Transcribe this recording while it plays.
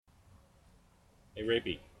Hey,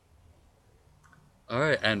 Rapey.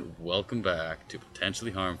 Alright, and welcome back to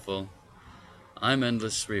Potentially Harmful. I'm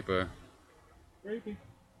Endless Reaper, Rapey.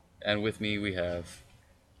 and with me we have...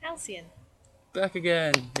 Halcyon. Back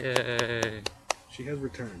again! Yay! She has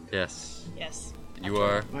returned. Yes. Yes. You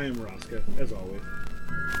are... I am Raska, as always.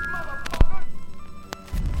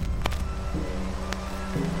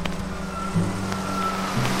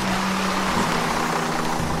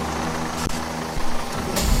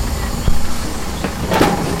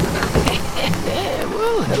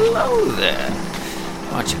 Well, hello there.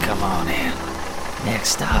 Why don't you come on in? Next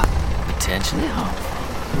stop, Potentially Harmful.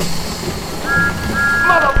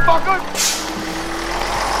 Motherfucker!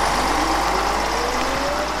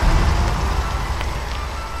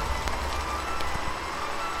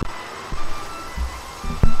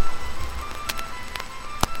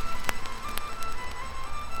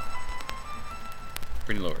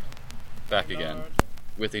 Pretty Lord. Back again.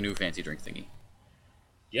 With a new fancy drink thingy.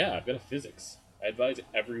 Yeah, I've got a physics. I advise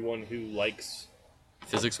everyone who likes...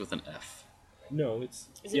 Physics with an F. No, it's...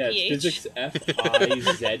 Is it yeah, PH? it's physics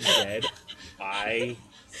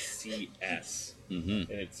F-I-Z-Z-I-C-S. Mm-hmm.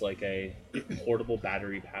 And it's like a portable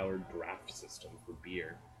battery-powered draft system for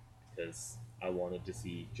beer. Because I wanted to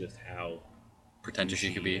see just how... Pretentious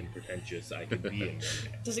you could douchey be. and pretentious I could be in one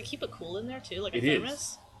day. Does it keep it cool in there too, like It a is.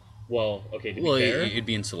 thermos? Well, okay, to Well, be fair... you'd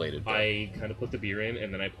be insulated. But... I kind of put the beer in,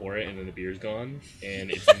 and then I pour it, and then the beer's gone, and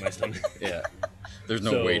it's in my stomach. Yeah. There's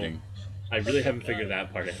no So, waiting. I really haven't figured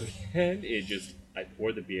that part out yet. It just, I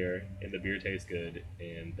pour the beer, and the beer tastes good,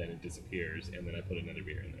 and then it disappears, and then I put another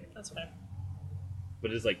beer in there. That's fair.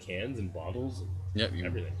 But it's like cans and bottles, and Yep, you...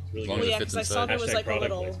 everything. It's really As long good. as yeah, it fits 'cause I saw inside. there was Hashtag like a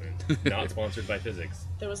product little- placement. Not sponsored by physics.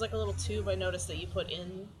 There was like a little tube I noticed that you put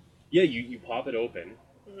in. Yeah, you pop it open,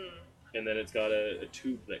 and then it's got a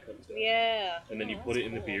tube that comes down. Yeah. And then Oh, you put that's it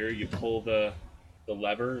in the cool. beer, you pull the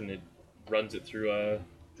lever, and it runs it through a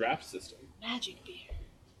draft system. Magic beer.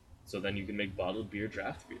 So then you can make bottled beer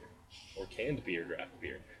draft beer, or canned beer draft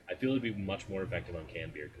beer. I feel it'd be much more effective on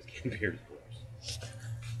canned beer, because canned beer is gross.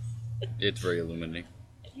 It's very illuminating.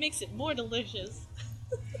 It makes it more delicious.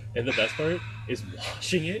 And the best part is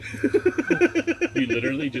washing it. You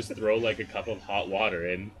literally just throw like a cup of hot water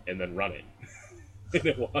in, and then run it. And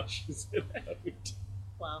it washes it out.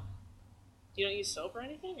 Wow. You don't use soap or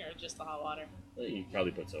anything, or just the hot water? Well, you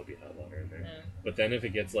probably put soapy hot water in there. Yeah. But then if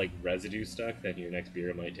it gets like residue stuck, then your next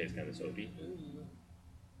beer might taste kind of soapy. Ooh.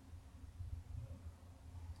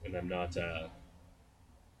 And I'm not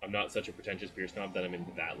such a pretentious beer snob that I'm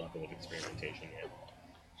into that level of experimentation yet.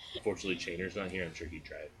 Fortunately, Chainer's not here. I'm sure he'd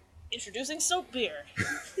try it. Introducing soap beer.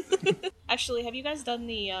 Actually, have you guys done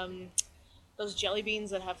the those jelly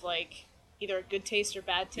beans that have like either a good taste or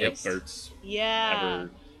bad Yep, taste? Bert's Yeah. ever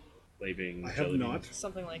flaving. I have jelly not. beans.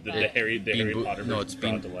 Something like The that. Harry Potter. No, version it's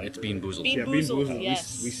brought to life it's or Bean whatever. Boozled. Bean Yeah, Bean Boozled, Boozled.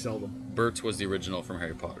 yes. We sell them. Bert's was the original from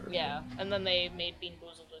Harry Potter. Yeah, and then they made Bean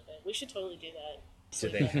Boozled with it. We should totally do that. Do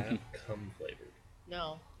they have cum flavored?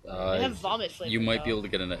 No. Uh, They have vomit flavor. You might be able to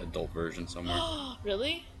get an adult version somewhere.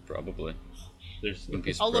 Really? Probably. There's Wouldn't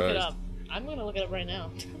be I'll look it surprised. up. I'm gonna look it up right now.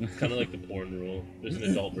 kind of like the porn rule. There's an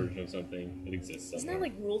adult version of something that exists somewhere. Isn't that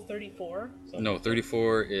like Rule 34 No,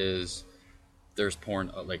 34 is... There's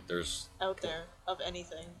porn, like there's... out there of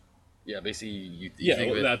anything? Yeah, basically you Yeah, think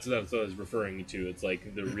well, of it... that's what I was referring to. It's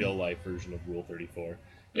like the real life version of Rule 34.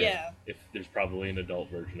 Yeah. If there's probably an adult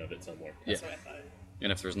version of it somewhere. That's Yeah. what I thought.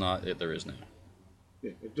 And if there's not, there is now.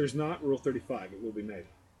 Yeah, if there's not Rule 35, it will be made.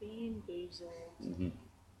 Bean Boozled Mm-hmm.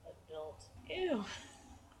 adult. Ew.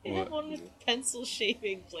 They have What? one with pencil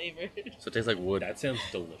shaving flavored. So it tastes like wood. That sounds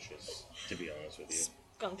delicious, to be honest with you.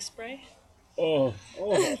 Skunk spray. Oh,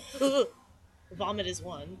 Ugh. Vomit is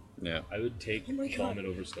one. Yeah. I would take Oh my God. vomit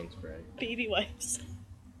over skunk spray. Baby wipes.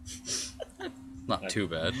 Not too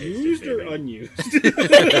bad. Used or baby. unused?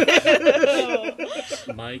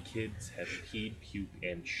 My kids have peed, puke,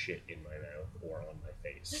 and shit in my mouth or on my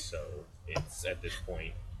face, so it's at this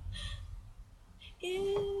point.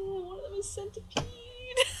 Ew, one of them is centipede.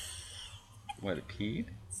 What, it peed?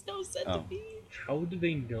 Snow centipede. How do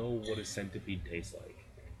they know what a centipede tastes like?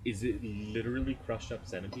 Is it literally crushed up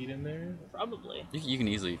centipede in there? Probably. You can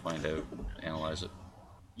easily find out, analyze it.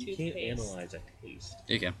 You can't Toothpaste. analyze a taste.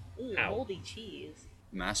 You can. Ooh, Ow. moldy cheese.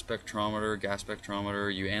 Mass spectrometer, gas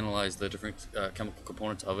spectrometer, you analyze the different chemical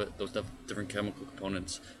components of it. Those different chemical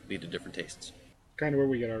components lead to different tastes. Kind of where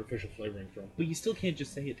we get artificial flavoring from. But you still can't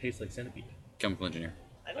just say it tastes like centipede. Chemical engineer.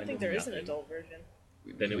 I don't I think know there is an nothing. adult version.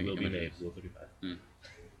 Then it will be Imagine made. it. Rule 35. Hmm.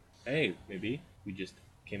 Hey, maybe we just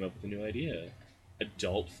came up with a new idea.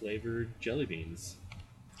 Adult flavored jelly beans.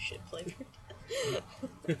 Shit flavored.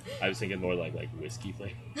 I was thinking more like whiskey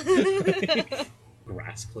flavor.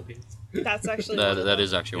 grass clippings. That's actually one of That them.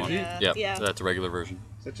 is actually one. Yeah. Yeah. So that's a regular version.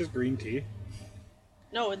 Is that just green tea?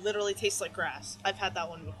 No, it literally tastes like grass. I've had that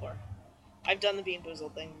one before. I've done the Bean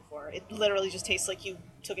Boozled thing before. It literally just tastes like you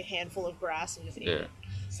took a handful of grass and just ate Yeah. it.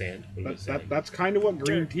 Sand. What is sand? That's kind of what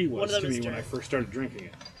green Dirt. tea One was of to them me is when I dirt. first started drinking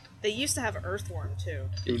it. They used to have earthworm too.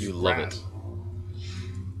 It was You love grass. it.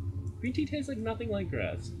 Green tea tastes like nothing like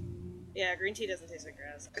grass. Yeah, green tea doesn't taste like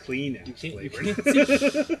grass. Clean You ass can't. You, flavor.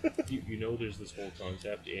 can't see, you know, there's this whole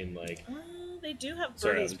concept in like. They do have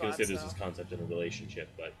Sorry, I birdie was going to spots say there's though. this concept in a relationship,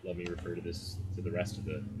 but let me refer to this to the rest of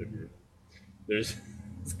the group. There's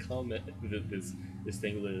this comment, this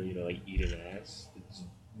thing that, you know, like eat an ass. It's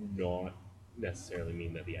not necessarily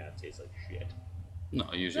mean that the ass tastes like shit.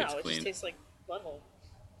 No, usually No, it's it clean. just tastes like butthole,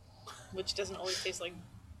 which doesn't always taste like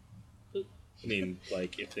poop. I mean,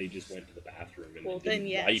 like if they just went to the bathroom and Well, didn't then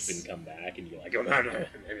yes. wipe and come back and you're like, oh, no, no, then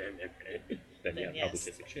yeah, Then probably yes.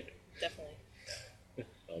 tastes like shit. Definitely.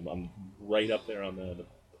 I'm right up there on the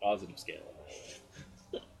positive scale.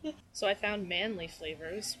 So I found manly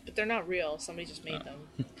flavors, but they're not real. Somebody just made them.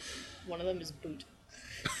 One of them is boot.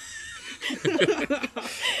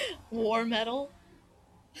 War metal,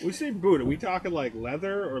 We say boot. Are we talking like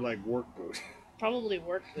leather or like work boot? probably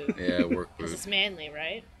work boot. Yeah, work Because boot. it's manly,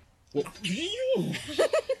 right?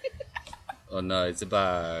 Oh no, it's a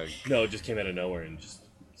bag. No, it just came out of nowhere and just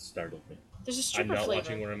startled me. There's a I'm stripper not flavor.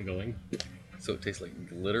 watching where I'm going. So it tastes like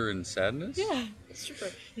glitter and sadness? Yeah,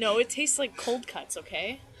 stripper. No, it tastes like cold cuts.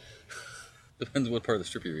 Okay, Depends what part of the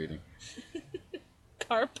strip you're eating.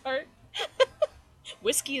 car part.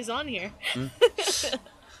 Whiskey is on here.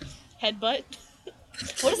 Headbutt.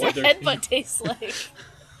 What does What, a there- headbutt taste like?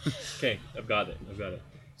 Okay, I've got it.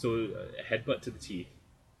 So, headbutt to the teeth.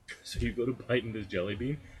 So you go to bite into this jelly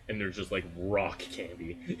bean, and there's just like rock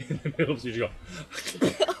candy in the middle. So you just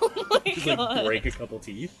go, Oh my just, like god. break a couple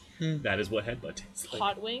teeth. That is what headbutt tastes like.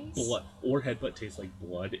 Hot wings. Blood, or headbutt tastes like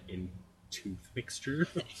blood in tooth mixture.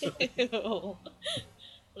 Ew. One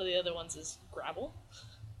of the other ones is gravel.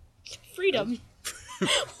 Freedom.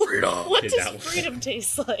 Freedom! What Is does that one? freedom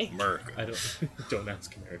taste like? Merc. I don't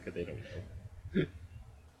ask America. They don't know.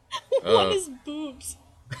 What is boobs?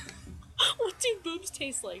 What do boobs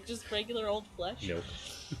taste like? Just regular old flesh? Nope.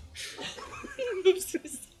 Boobs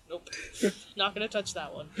taste... Nope. Not gonna touch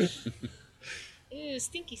that one. Ew,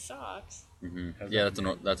 stinky socks. Yeah,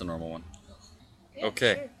 that's a normal one. Yeah,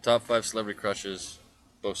 Okay, sure. top 5 celebrity crushes,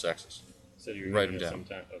 both sexes. So you're Write gonna them get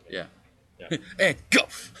down. sometime- Okay. Yeah. Yeah. And go!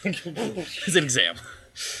 It's an exam.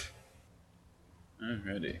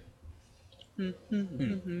 Alrighty.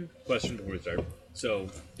 Question before we start. So,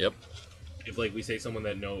 Yep. if like we say someone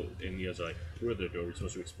that know, and you guys are like, who are they? Are we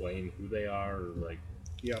supposed to explain who they are, or like?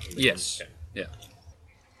 Yeah. Yes. Okay. Yeah.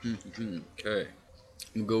 Okay.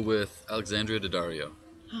 We'll go with Alexandria Daddario.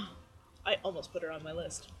 I almost put her on my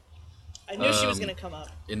list. I knew she was Um, gonna come up.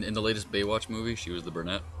 In the latest Baywatch movie, she was the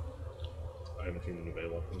brunette. I haven't seen the new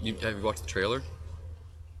Baywatch. Have you watched the trailer?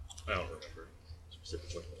 I don't remember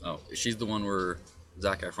specifically. Oh, she's the one where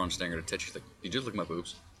Zac Efron's staring at her tits. She's like, "You just look at my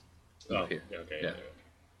boobs." Oh, Here. yeah, okay. Yeah.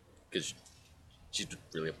 Because she's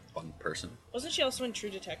really a fun person. Wasn't she also in True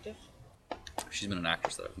Detective? She's been an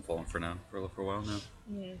actress that I've been following for a while now.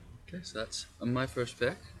 Mm. Okay, so that's my first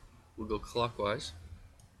pick. We'll go clockwise.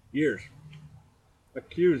 Years.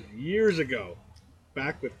 Accused years ago.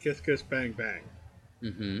 Back with Kiss Kiss Bang Bang.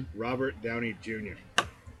 Mm-hmm. Robert Downey Jr.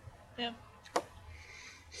 Yeah.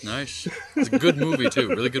 Nice. It's a good movie too.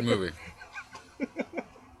 Really good movie.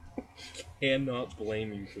 Cannot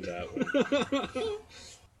blame you for that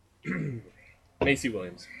one. Macy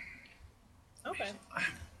Williams. Okay.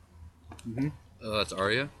 That's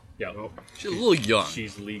Arya. Yeah. Oh, She's a little young.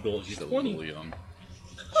 She's legal. She's She's a 20. little young.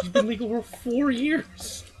 She's been legal for 4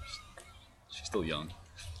 years. She's still young.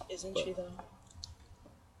 Isn't she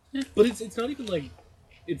though? But it's not even like,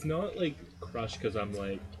 it's not like crush because I'm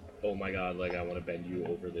like, oh my god, like I want to bend you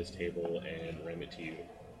over this table and ram it to you.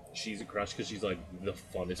 She's a crush because she's like the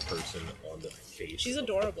funnest person on the face. She's of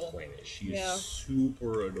adorable. The planet. She's Yeah.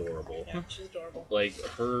 super adorable. Yeah, she's adorable. Like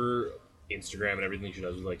her Instagram and everything she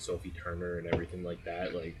does with like Sophie Turner and everything like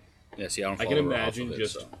that. Like Yeah, see, I don't I follow can her off imagine of it,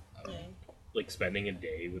 just so I don't- Yeah. like spending a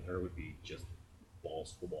day with her would be just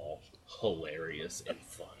balls to the wall, hilarious and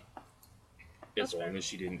fun. As That's long fair. as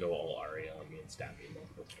she didn't go all Aria on me and stab me in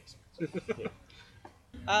multiple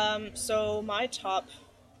places. So my top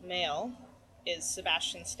male is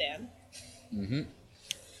Sebastian Stan. Mhm.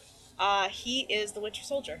 He is the Winter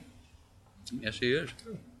Soldier, Yes, she is.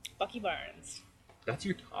 Bucky Barnes. That's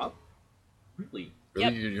your top? Really?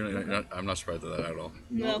 Really? Yep. You're not, I'm not surprised at that at all.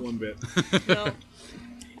 not No. one bit. No,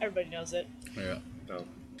 everybody knows it. Yeah. No.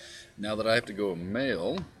 Now that I have to go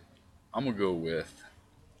male, I'm gonna go with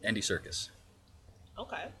Andy Serkis.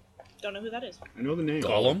 Okay. Don't know who that is. I know the name.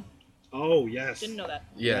 Gollum. Oh yes. Didn't know that.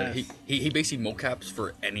 Yeah, Yes. he basically mocaps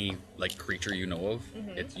for any like creature you know of.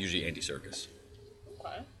 It's usually Andy Serkis.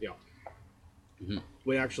 Okay. Yeah. Mhm.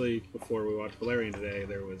 We actually, before we watched Valerian today,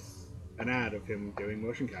 there was an ad of him doing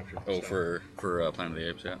motion capture. Oh, stuff. for Planet of the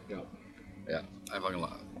Apes, yeah. Yeah. Yeah, I fucking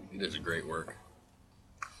love. He does great work.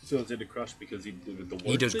 So it's into Crush because he did the work.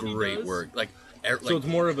 He does that great does? work. Like, So it's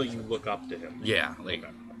more of a you look up to him. yeah, like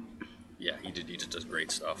Okay. yeah, he just does great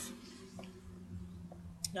stuff.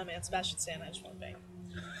 No, man, Sebastian Stan, I just want to bang.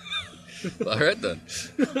 All right then,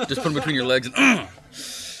 just put him between your legs and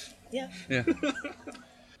Yeah. yeah,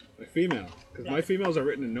 My female, because my females are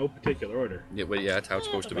written in no particular order. yeah, well, yeah, that's how it's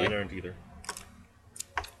supposed to be. Mine aren't either.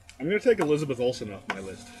 I'm gonna take Elizabeth Olsen off my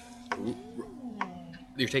list.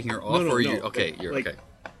 You're taking her off, No, or no, you? no, Okay, like- you're like- okay.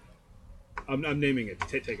 I'm naming it.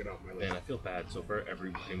 Take it off my list. Man, I feel bad. So for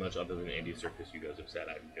every pretty much other than Andy Serkis, you guys have said,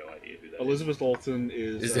 I have no idea who that is. Elizabeth Olsen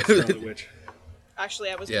is Is it- Scarlet Witch. Actually,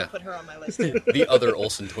 I was Yeah. going to put her on my list. The other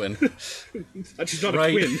Olsen twin. She's not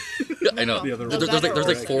Right. a twin. I know. The other There's, Olsen. there's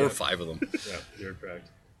like Right. 4 or 5 of them. Yeah, you're correct.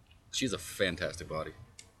 She's a fantastic body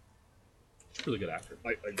She's a really good actor.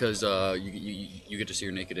 because you get to see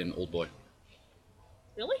her naked in Old Boy.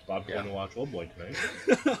 Really? Bob's Yeah. going to watch Old Boy tonight.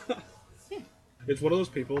 It's one of those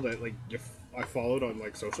people that like I followed on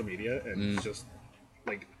like social media, and it's just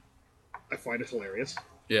like I find it hilarious.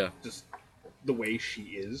 Yeah, Just the way she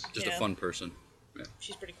is. just Yeah. a fun person. Yeah.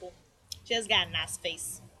 She's pretty cool. She has got a nice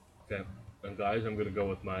face. Okay. And guys, I'm going to go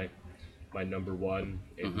with my number one,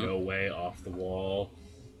 in no way off the wall,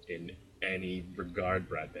 in any regard,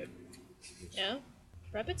 Brad Pitt. Yeah?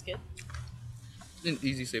 Brad Pitt's good. An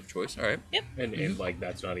easy, safe choice. All right. Yep. And like,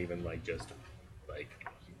 that's not even like just, like,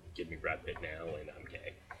 give me Brad Pitt now and I'm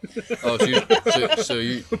gay. Oh, so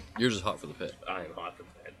yours is hot for the pit. I am hot for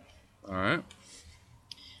that. All right.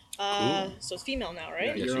 So it's female now, right?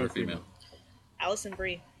 Yeah. Yes, You're you're a a female. Allison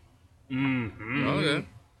Brie. Mm-hmm. Okay.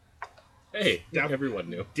 Hey, Def- everyone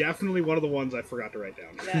knew. Definitely one of the ones I forgot to write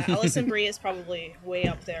down. Yeah, Allison Brie is probably way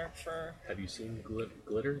up there for Have you seen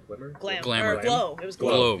Glitter? Glimmer? Glamour. Or Glow. It was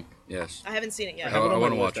Glow. Glow. Yes. I haven't seen it yet. I, have it on my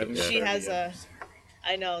want to list. watch I it. haven't Yeah. She has Yeah.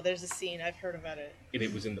 I know, there's a scene. I've heard about it. And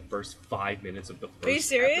it was in the first 5 minutes of the first Are you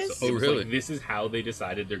serious? episode. Oh, It was really? Like, this is how they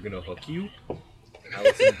decided they're going to hook you.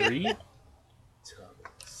 Allison Brie.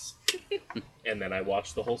 Tubbs. And then I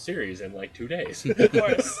watched the whole series in like 2 days. Of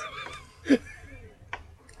course.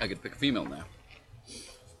 I get to pick a female now.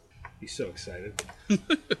 He's so excited.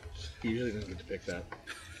 He usually doesn't get to pick that.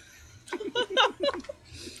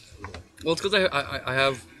 Well, it's because I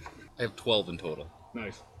have 12 in total.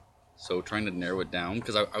 Nice. So trying to narrow it down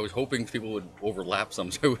because I was hoping people would overlap some,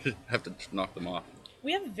 so I would have to knock them off.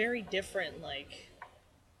 We have very different, like,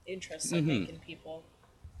 interests, I think, in people.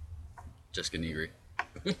 Jessica Negri.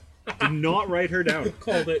 Do not write her down.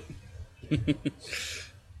 Called it.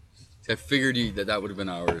 I figured that would have been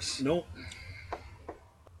ours. No.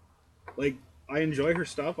 Like, I enjoy her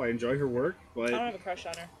stuff. I enjoy her work, I don't but have a crush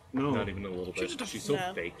on her. no. Not even a little bit. She's so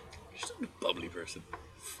No. fake. She's a bubbly person.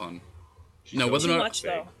 Fun. She's No, so whether or Too not much,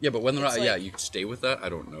 though. yeah, but whether or not It's yeah, like- you stay with that, I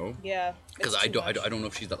don't know. Yeah. Because it's I too don't much. know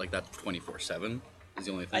if she's like that 24/7 is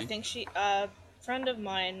the only I thing. think she, a friend of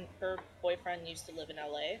mine, her boyfriend used to live in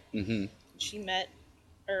LA. Mm-hmm.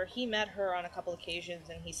 He met her on a couple occasions,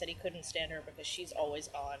 and he said he couldn't stand her because she's always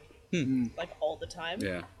on, like all the time.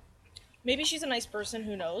 Yeah. Maybe she's a nice person,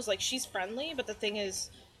 who knows? Like, she's friendly, but the thing is,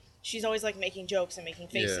 she's always like making jokes and making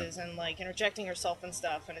faces and like interjecting herself and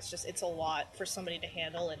stuff, and it's a lot for somebody to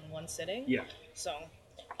handle in one sitting. Yeah. So,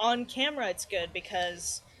 on camera, it's good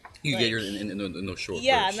because. You like, get your in those short.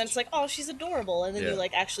 Yeah, bursts. and then it's like, oh, she's adorable, and then Yeah. you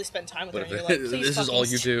like actually spend time with her, But and if you're like, please, this is fucking all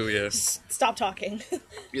you do, yeah. Stop talking.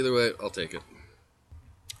 Either way, I'll take it.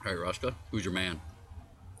 All right, Rashka, who's your man?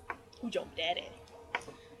 Who's your daddy?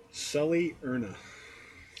 Sully Erna,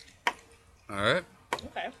 All right,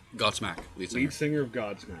 Okay. Godsmack, lead singer. lead singer of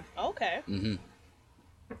Godsmack. Okay. Mm-hmm.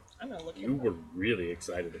 I'm gonna look You him up. were really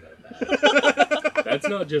excited about that. That's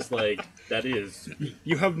not just like, that is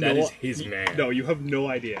You have That no is his man. No, you have no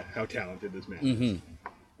idea how talented this man is. Mm-hmm.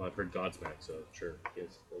 Well, I've heard Godsmack, so sure.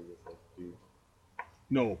 Yes, dude.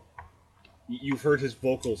 No. You've heard his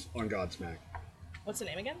vocals on Godsmack. What's the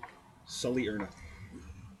name again? Sully Erna.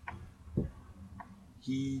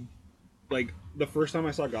 He, like, the first time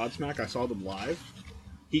I saw Godsmack, I saw them live.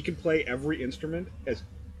 He can play every instrument as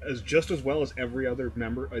just as well as every other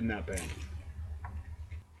member in that band.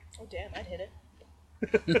 Oh damn, I'd hit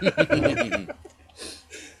it.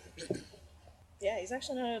 Yeah, he's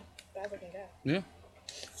actually not a bad looking guy. Yeah.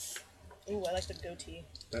 Ooh, I like the goatee.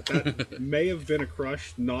 That may have been a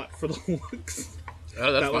crush, not for the looks.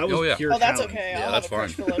 Oh, that's That fine. was Oh, yeah. pure Oh, that's talent. okay. Yeah, I'll that's have a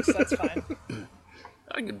crush fine. for looks. That's fine.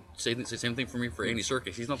 I could say the same thing for me for Andy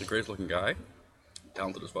Serkis. He's not the greatest looking guy.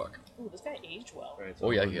 Talented as fuck. Ooh, this guy aged well. Alright,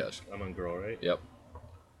 Oh, yeah, I'm he on- has. I'm on girl, right? Yep.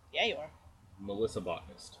 Yeah, you are. Melissa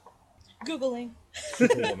Botanist. Googling. Cool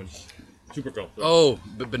woman. Supergirl. Oh,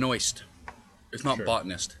 Benoist. It's not Sure.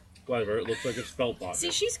 botanist. Whatever. It looks like it's spelled botanist.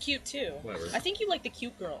 See, she's cute too. Whatever. I think you like the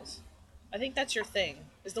cute girls. I think that's your thing.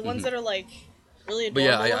 Is the ones that are like really But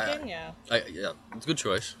yeah, adorable looking? Yeah. Yeah, it's a good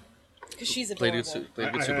choice. Because she's Played adorable. good, played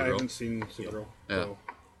I, good I Supergirl. haven't seen Supergirl. Yeah. So.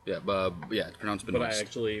 Yeah, but yeah, it's pronounced But I Benoist.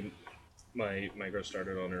 actually, my crush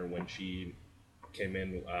started on her when she came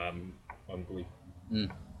in on Glee.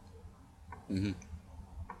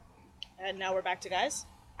 And now we're back to guys.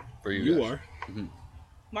 For you, You guys. are.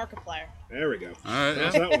 Markiplier. There we go. All right.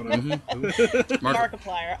 That's Yeah. that one. Mark,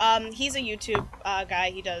 Markiplier. He's a YouTube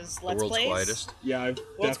guy. He does the Let's world's Plays. quietest. Yeah, I've World's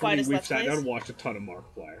definitely Quietest we've Let's sat down Plays? and watched a ton of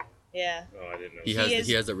Markiplier. Yeah. Oh, I didn't know. He that. has is-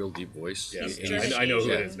 he has that real deep voice. Yeah, He's and German I know who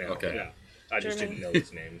Asian. it is now. Okay. Yeah. I just German. didn't know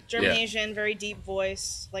his name. German Yeah. Asian, very deep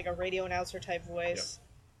voice, like a radio announcer type voice.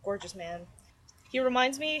 Gorgeous man. He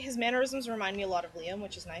reminds me, his mannerisms remind me a lot of Liam,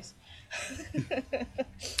 which is nice.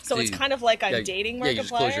 So it's See, kind of like I'm yeah, dating yeah, Markiplier. you just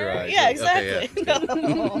close your eyes. Yeah, Okay, exactly.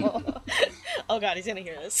 No. Oh god, he's gonna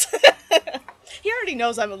hear this. He already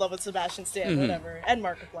knows I'm in love with Sebastian Stan, Mm-hmm. whatever. And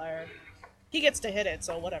Markiplier. He gets to hit it,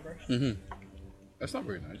 so whatever. That's not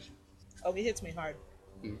very nice. Oh, he hits me hard.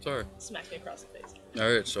 I'm sorry. Smack me across the face.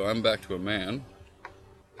 All right, so I'm back to a man.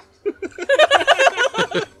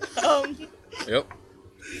 Yep.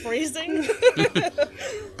 Phrasing.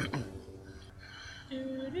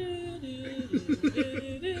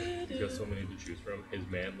 He's got so many to choose from. His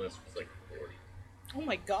man list was like 40. Oh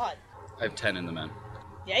my god. I have 10 in the man.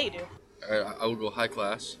 Yeah, you do. All right, I will go high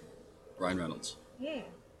class. Ryan Reynolds.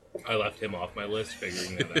 I left him off my list,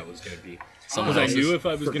 figuring that was going to be. Someone Because I else's. knew if I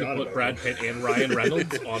was going Forgot to put about Brad him. Pitt and Ryan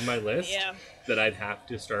Reynolds on my list, Yeah. that I'd have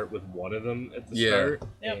to start with one of them at the Yeah. start.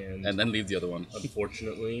 Yep. And then leave the other one.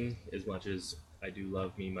 Unfortunately, as much as I do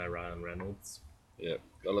love me my Ryan Reynolds, Yeah,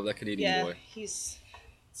 gotta love that Canadian Yeah, boy. he's.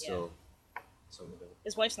 still some of it.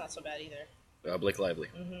 His wife's not so bad either. Blake Lively.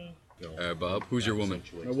 No, Bob, who's your woman?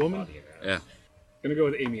 accentuates A woman? body and ass. Yeah. Gonna go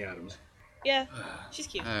with Amy Adams. Yeah, she's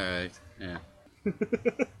cute. All right. Yeah.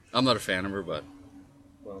 I'm not a fan of her, but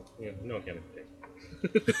Well, yeah, no one can pick.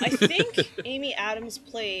 I think Amy Adams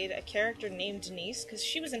played a character named Denise because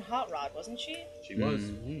she was in Hot Rod, wasn't she? She was.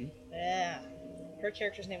 Yeah. Her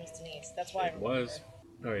character's name was Denise. That's why I It remember was.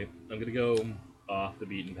 her. Alright, I'm gonna go off the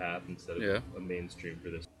beaten path instead of Yeah. a mainstream for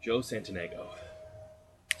this. Joe Santanago.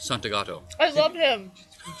 Santagato. I love him.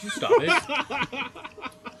 Did you stop it?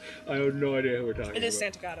 I have no idea who we're talking It is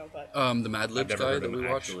about. Santagato, but The Mad I've Libs never guy heard that of we him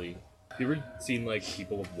watched. actually. Have you ever seen like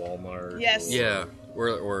people at Walmart? Yes. or- Yeah,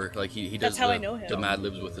 or like he does That's how the, I know him. the Mad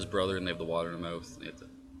Libs with his brother, and they have the water in their mouth. They have to-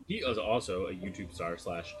 He is also a YouTube star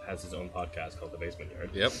 / has his own podcast called The Basement Yard.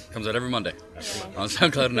 Yep, comes out every Monday Actually, on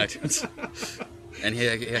SoundCloud and iTunes. And he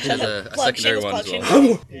actually has a Plug, secondary shameless one plug, as well.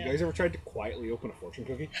 shameless plug. You guys ever tried to quietly open a fortune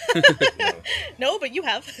cookie? No, but you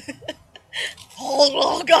have.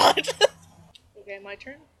 Oh God. Okay, my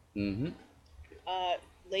turn. Mm-hmm.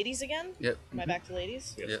 Ladies again. Yep. Am I back to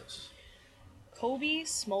ladies? Yes. Yes. Kobe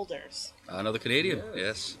Smulders. Another Canadian.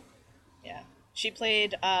 Yes. Yeah. She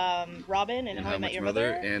played Robin in And How I Met Much Your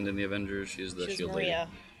Mother, Mother. and in the Avengers, she's the She's Shield Maria.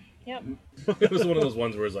 Yep. It was one of those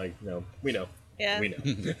ones where it's like, no, we know. Yeah. We know.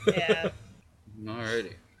 Yeah. lady.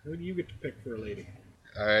 Alrighty. Who do you get to pick for a lady?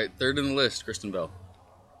 All right, third in the list, Kristen Bell.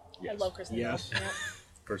 I love Kristen Yes. Bell. Yep.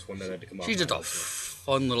 First one that had to come off. She's my just a list.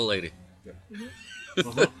 fun little lady.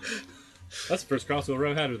 That's the first crossover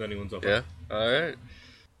I've had with anyone so far. Yeah. All right.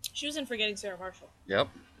 She was in Forgetting Sarah Marshall. Yep.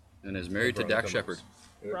 And is married to Veronica Dax Shepard.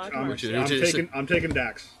 Veronica I'm, Mars. I'm taking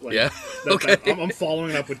Dax. Like, Yeah? that- Okay. I'm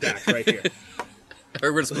following up with Dax right here.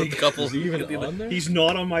 We're gonna split the couples. Is he even on there? He's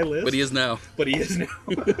not on my list, But he is now. but he is now.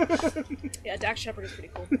 Yeah, Dax Shepard is pretty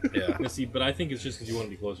cool. Yeah. Yeah, see, but I think it's just because you want to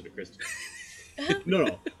be closer to Kristen.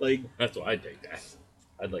 No, like That's why I'd take that.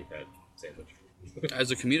 I'd like that sandwich. As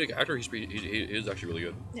a comedic actor, he is actually really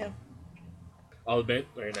good. Yeah. I'll admit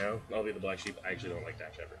right now, I'll be the black sheep. I actually don't like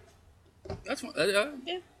Dax Shepard. That's fine.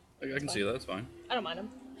 Yeah. I can see that. That's fine. I don't mind him.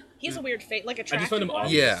 He's a weird fate, like I attractive. just find him one.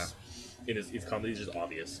 obvious. Yeah. In his comedy is just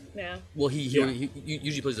obvious. Yeah. Well, he Yeah.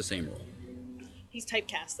 usually plays the same role. He's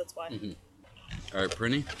typecast. That's why. All right,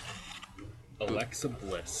 Prinny. Alexa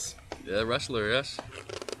Bliss. Yeah, wrestler. Yes.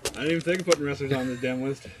 I didn't even think of putting wrestlers on this damn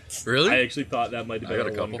list. Really? I actually thought that might have I got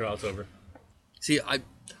been a a one couple. crossover. See,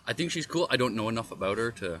 I think she's cool. I don't know enough about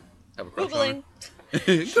her to have a crush on Googling. her.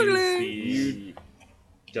 She's Googling.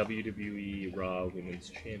 the WWE Raw Women's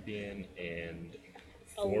Champion and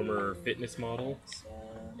former fitness model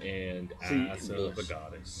and See, ass of a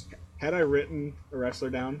goddess. Had I written a wrestler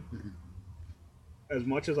down, as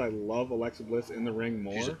much as I love Alexa Bliss in the ring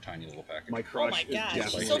She's a more, tiny little package. my Oh crush my is god,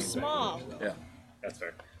 definitely she's so Becky small. Lynch. Yeah. That's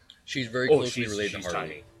fair. She's very Oh, closely related she's to Harley.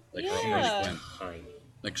 tiny. Like Yeah. Harley Quinn. Tiny.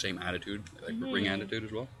 Like same attitude, like ring attitude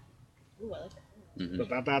as well. Ooh, I like that.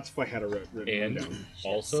 But that's if I had a written And down. She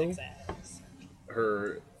has also, 6 abs.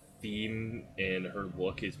 her theme and her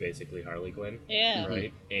look is basically Harley Quinn. Yeah.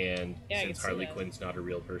 Right? And Yeah, I can since see Harley that. Quinn's not a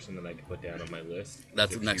real person that I could put down on my list,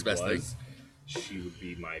 That's if the next she best thing. was, she would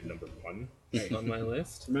be my number 1 on my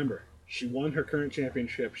list. Remember, she won her current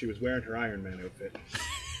championship. She was wearing her Iron Man outfit.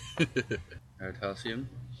 Alright, Halcyon,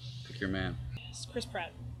 pick your man. It's Chris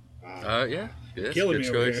Pratt. Yeah, yes, Killing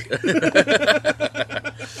good me over choice.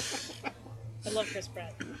 I love Chris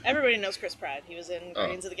Pratt. Everybody knows Chris Pratt. He was in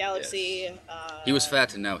Guardians of the Galaxy. He was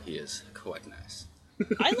fat and now he is quite nice.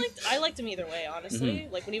 I liked him either way, honestly.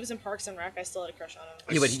 Like when he was in Parks and Rec, I still had a crush on him.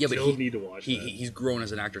 Yeah, but Still need to watch that. he's grown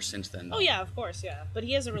as an actor since then. Though. Oh yeah, of course, yeah. But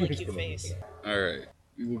he has a really cute face. All right,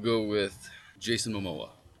 we will go with Jason Momoa.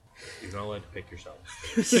 You're not allowed to pick yourself.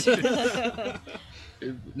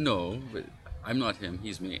 No, but I'm not him.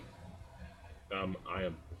 He's me. I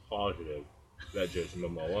am positive that Jason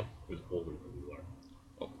Momoa is older than you are.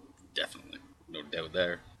 Oh, definitely, no doubt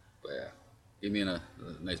there. But yeah, give me a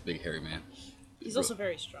nice big hairy man. He's also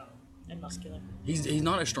very strong and muscular. He's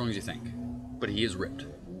not as strong as you think, but he is ripped.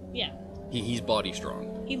 Yeah, He's body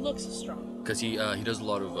strong he looks strong. because he does a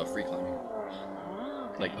lot of free climbing, Oh,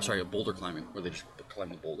 okay. like boulder climbing, where they just climb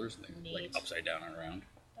the boulders and they like Neat. upside down and around.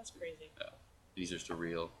 That's crazy. Yeah, he's just a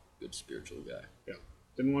real good spiritual guy. Yeah.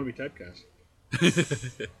 Didn't want to be typecast.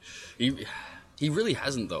 He really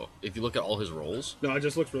hasn't though. If you look at all his roles, No, it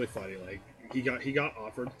just looks really funny. Like he got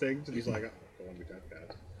offered things, and he's like, I don't want to be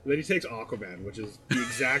typecast. And then he takes Aquaman, which is the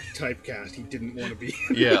exact typecast he didn't want to be.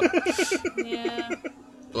 yeah, Yeah.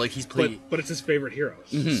 but like he's played. but it's his favorite hero.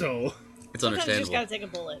 So It's Sometimes you just understandable. gotta take a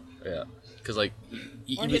bullet. Yeah, because like,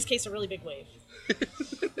 Or in his case, a really big wave.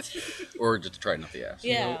 or just try not the ass.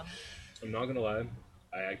 Yeah. I'm not gonna lie,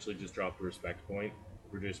 I actually just dropped a respect point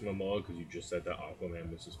for Jason Momoa because you just said that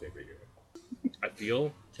Aquaman was his favorite hero. I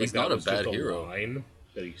feel He's like not that a was bad just hero. line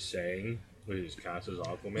that he's saying when he's cast as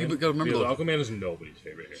Aquaman. Yeah, but gotta remember because though- Aquaman is nobody's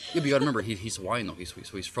favorite hero. Yeah, but you gotta remember he's Hawaiian though.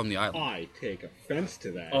 He's from the island. I take offense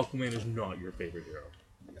to that. Aquaman is not your favorite hero.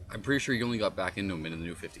 I'm pretty sure you only got back into him in the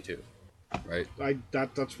New 52, right?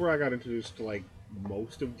 That's where I got introduced to like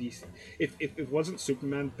most of DC. If it wasn't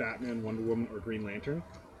Superman, Batman, Wonder Woman, or Green Lantern,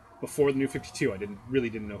 before the New 52, I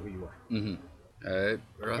didn't know who you were. All right,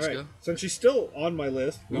 All Roscoe. right, since she's still on my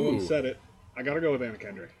list, no one Ooh. said it. I gotta go with Anna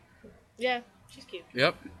Kendrick. Yeah, she's cute.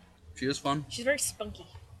 Yep, she is fun. She's very spunky.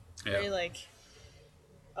 Very, Yeah, like,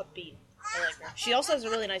 upbeat. I like her. She also has a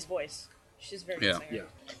really nice voice. She's a very Yeah. good singer.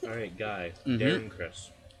 Yeah, All right, Guy. Mhm. Darren Chris.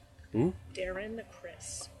 Darren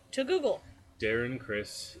Chris. To Google. Darren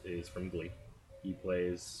Chris is from Glee. He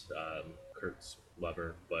plays Kurt's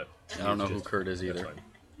lover, but I don't know he's who Kurt is that's either. fine.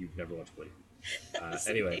 You've never watched Glee.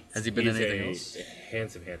 Anyway, Has he been in he's anything a else?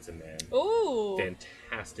 handsome man. Ooh.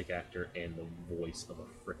 Fantastic actor and the voice of a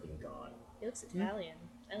freaking god. He looks Italian.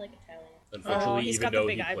 I like Italian. Unfortunately, he's even got the though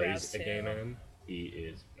big he eyebrows, plays a gay too. man, he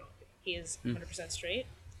is not gay. He is 100% straight.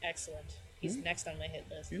 Excellent. He's next on my hit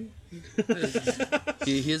list.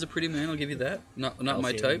 he is a pretty man. I'll give you that. Not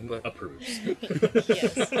my type, Halcyon but approves.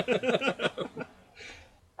 Yes.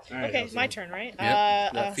 All right, Okay, Elsie. my turn, right?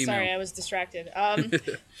 that female. Sorry, I was distracted.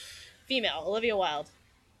 Female, Olivia Wilde.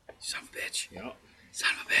 son of a bitch, Yeah. son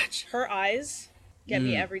of a bitch. Her eyes get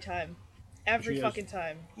me every time. Every She has fucking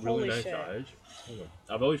time. Really Holy nice shit. eyes.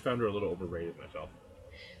 I've always found her a little overrated myself.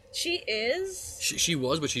 She is. She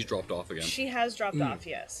was, but she's dropped off again. She has dropped off,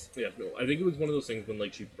 yes. Yeah, no, I think it was one of those things when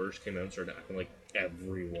like she first came out and started acting like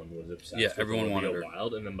everyone was obsessed. Yeah, with everyone Olivia wanted her.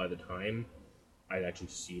 Wilde, and then by the time I'd actually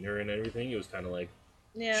seen her and everything, it was kind of like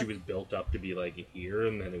Yeah. she was built up to be like here,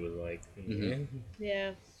 and then it was like,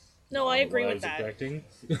 Yeah. No, I agree what with I was that. expecting.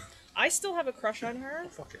 I still have a crush on her.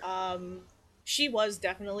 Fuck yeah. She was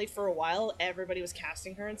definitely for a while. Everybody was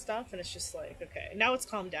casting her and stuff, and it's just like, okay, now it's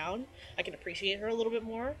calmed down. I can appreciate her a little bit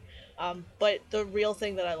more. But the real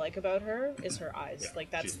thing that I like about her is her eyes. Yeah,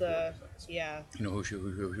 like that's she's the really nice. yeah. You know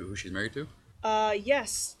who she's married to?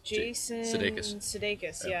 Yes, Jason Sudeikis.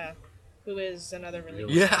 Sudeikis, yeah. Who is another really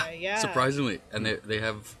good Yeah, guy. Yeah. surprisingly, and they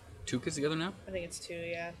have 2 kids together now. I think it's 2,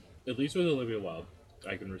 yeah. At least with Olivia Wilde,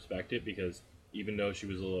 I can respect it because even though she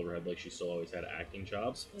was a little overhead, like she still always had acting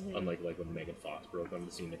chops. Unlike like when Megan Fox broke on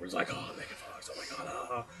the scene, it was like, oh, Megan Fox, oh my god,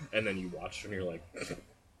 ah. And then you watched her and you're like,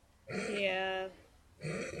 Yeah.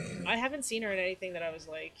 I haven't seen her in anything that I was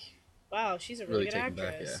like, wow, she's a really Really good taken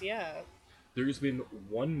back, actress. Yeah. There's been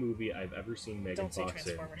one movie I've ever seen Megan Don't say Fox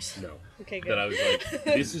in. Transformers. No. Okay, good. That I was like,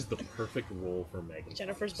 this is the perfect role for Megan.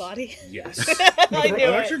 Jennifer's Fox. body. Yes. I knew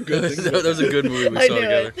I'm it. actually good things that about was a good movie we I saw knew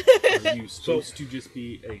together. it. Are you supposed to just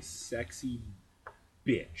be a sexy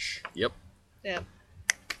bitch? Yep. Yeah.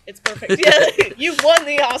 It's perfect. Yeah, you've won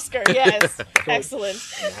the Oscar. Yes. Excellent.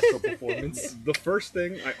 Natural performance. The first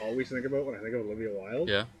thing I always think about when I think of Olivia Wilde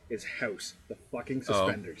Yeah. is House, the fucking Oh.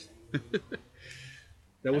 suspenders.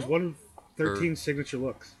 That was one of 13 signature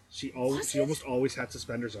looks. She Was it? almost always had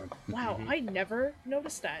suspenders on. Wow, I never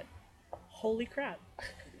noticed that. Holy crap.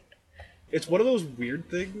 It's one of those weird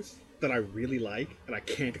things that I really like, and I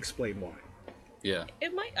can't explain why. Yeah.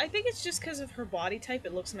 It might. I think it's just because of her body type.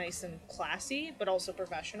 It looks nice and classy, but also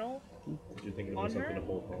professional. You're thinking On about something her? to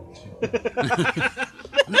hold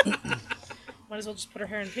on. Might as well just put her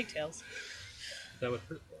hair in pigtails. That would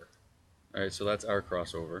hurt more. All right, so that's our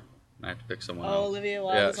crossover. I have to pick someone Oh, else. Olivia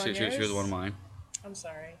Wilde Yeah, was on she was yours? one of mine. I'm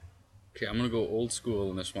sorry. Okay, I'm gonna go old school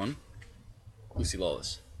in this one. Lucy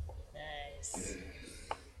Lawless. Nice.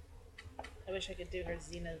 I wish I could do her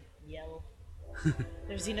Xena yell.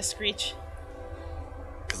 Or Xena screech.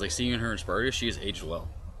 Because like seeing her in Spartacus, she has aged well.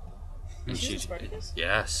 And She's in Spartacus?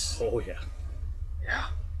 Yes. Oh yeah. Yeah.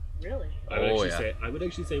 Really? I would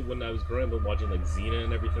actually say when I was growing up and watching like Xena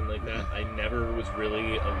and everything like that, I never was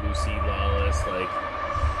really a Lucy Lawless like.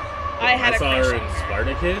 I had a saw crush her on in her.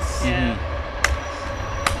 Spartacus. Yeah.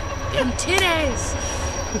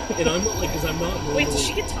 And I'm not like, because I'm not. Wait, normally- does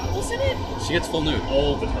she get topless in it? She gets full nude.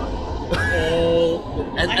 all the time?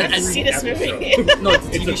 All. And, I have to and- see this movie. no, it's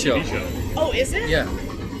a It's TV a show. TV show. Oh, is it? Yeah.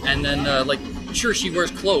 And then like, sure, she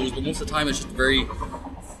wears clothes, but most of the time it's just very.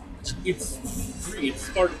 It's free. It's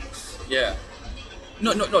Spartacus. Yeah.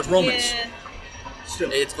 No, it's Romans. Yeah.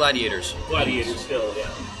 Still. It's gladiators. Gladiator still, yeah.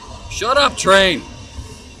 Shut up, train.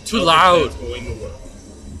 Too Well, loud. it's going to work.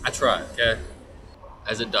 I try. Okay.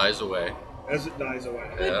 As it dies away. As it dies away.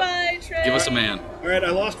 Goodbye, Trey. Give us a man. All right, I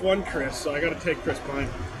lost one Chris, so I got to take Chris Pine.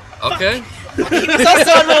 Okay. He was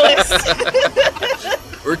also on my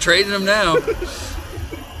list. We're trading him now.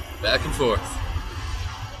 Back and forth.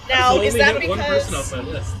 Now, I've is only that hit one person off because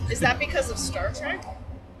my list. is that because of Star Trek?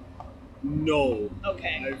 No.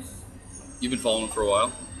 Okay. I've You've been following him for a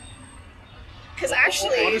while. Because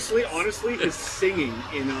actually, honestly, his singing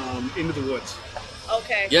in Into the Woods.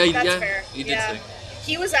 okay, Yeah, that's yeah, fair. he did yeah. sing.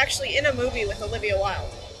 He was actually in a movie with Olivia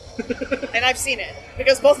Wilde, and I've seen it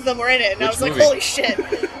because both of them were in it, and I Which was like, movie? holy shit!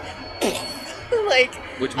 Like,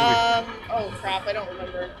 Which movie? oh crap, I don't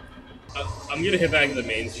remember. I'm gonna hit back to the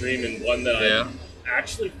mainstream and one that Yeah. I'm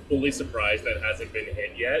actually fully surprised that hasn't been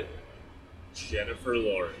hit yet. Jennifer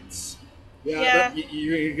Lawrence. Yeah, Yeah.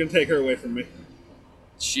 You're gonna take her away from me.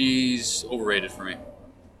 She's overrated for me.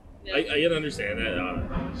 I can understand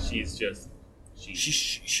that. She's just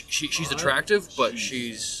She's hot, attractive, but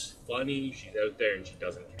she's funny. She's out there and she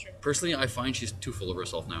doesn't care. personally, I find she's too full of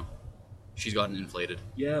herself now. She's gotten inflated.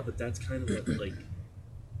 Yeah, but that's kind of what, like.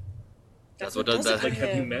 That's what does that. Like,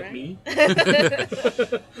 have you him, met right? me?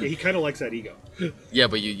 Yeah, he kind of likes that ego. Yeah,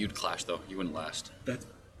 but you'd clash though. You wouldn't last. That's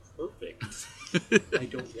perfect. I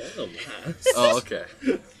don't want to last. Oh, okay.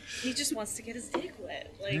 He just wants to get his dick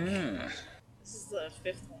wet. Like, Yeah. this is the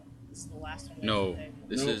fifth one. This is the last one. we No, have to pick.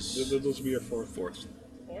 this No, is those will be your fourth. fourth.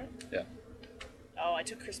 Fourth? Yeah, Oh, I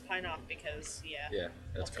took Chris Pine off because yeah,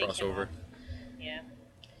 that's I'll take him crossover. off. Yeah.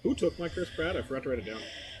 Who took my Chris Pratt? I forgot to write it down.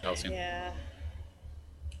 Calcium. Yeah.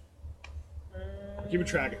 Keep a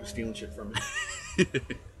track of who's stealing shit from me.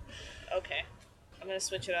 Okay. I'm gonna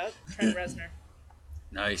switch it up. Trent Reznor.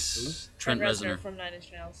 Nice. Trent Reznor. from Nine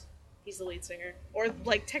Inch Nails. He's the lead singer, or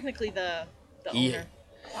like technically the He- owner,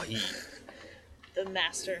 Oh, the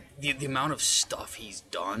master. the amount of stuff he's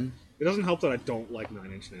done It doesn't help that I don't like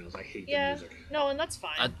Nine Inch Nails. I hate Yeah. their music. No, and that's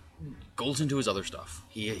fine. goes into his other stuff.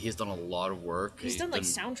 He has done a lot of work. He's done like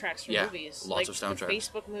soundtracks for yeah, movies. lots like of soundtracks.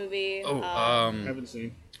 The Facebook movie. Oh, Haven't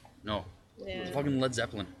seen. no, yeah. fucking Led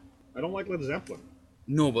Zeppelin. I don't like Led Zeppelin.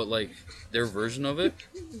 No, but like their version of it.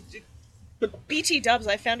 BT Dubs.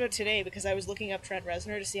 I found out today because I was looking up Trent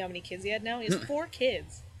Reznor to see how many kids he had now. He has 4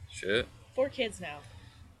 kids. Shit. 4 kids now.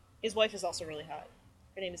 His wife is also really hot.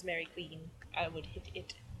 Her name is Mary Queen. I would hit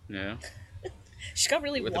it. Yeah. She's got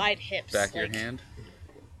really With the wide hips. Back of your like- hand.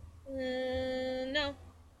 No.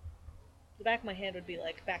 The back of my hand would be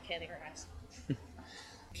like backhanding her ass.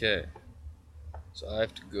 Okay. So I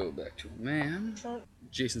have to go back to man. Oh,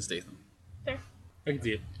 Jason Statham. fair. I can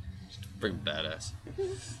see it. Pretty badass.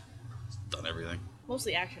 He's done everything.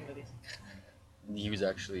 Mostly action movies. He was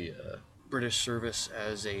actually British service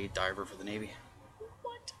as a diver for the Navy.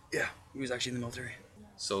 What? Yeah, he was actually in the military.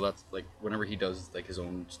 So that's like whenever he does like his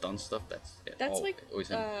own stunt stuff, that's always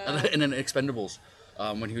him. uh, And then Expendables,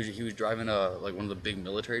 when he was driving like one of the big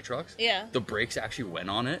military trucks. Yeah. The brakes actually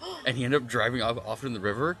went on it, and he ended up driving off in the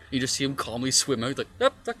river. You just see him calmly swim out. He's like,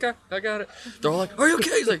 "Yep, okay, I got it." They're all like, "Are you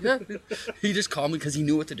okay?" He's like, "Yeah." He just calmly, because he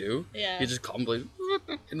knew what to do. Yeah. He just calmly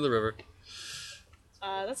into the river.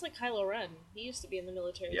 That's like Kylo Ren. He used to be in the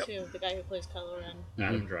military Yep. too. The guy who plays Kylo Ren.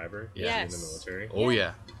 Adam Driver. Yes. In the military. Oh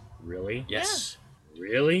yeah. Really? Yes.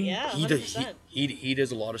 Really? Yeah, He 100%.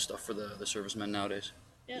 does a lot of stuff for the servicemen nowadays.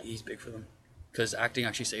 Yeah. He's big for them. Because acting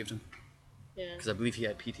actually saved him. Yeah. Because I believe he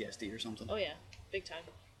had PTSD or something. Oh yeah, big time.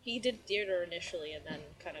 He did theater initially, and then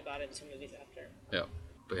kind of got into movies after. Yeah.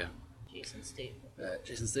 But yeah. Jason Statham.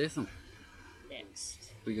 Jason Statham.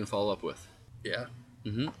 Next. Who you can follow up with? Yeah.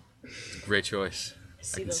 Mm-hmm. Great choice.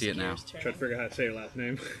 I can those see it now. gears turn. Try to figure out how to say your last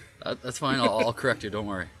name. That's fine. I'll correct you. Don't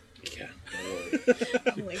worry. Yeah.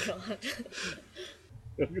 Oh my god.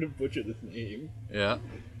 I'm gonna butcher this name. Yeah.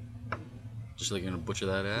 Just like you're gonna butcher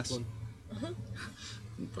that ass. one?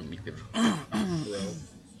 Fuck me. Ro. I don't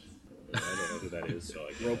know who that is, so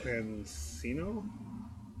I can... Ropancino?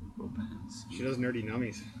 She does nerdy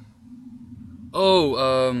nummies. Oh,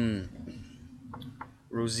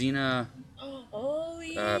 Rosina Oh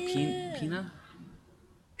yeah. Pina?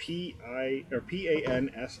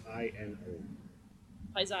 Pansino.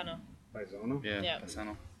 Paisano. Paisano? Yeah, Yeah.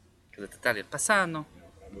 Passano. Because it's Italian. Passano.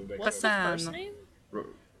 I moved back What's to- the Paisano. first name?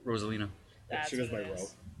 Rosalina. That's she goes by what it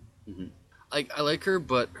Ro. is. I like her,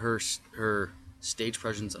 but her stage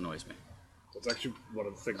presence annoys me. That's actually one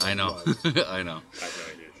of the things I know. love. I know. I have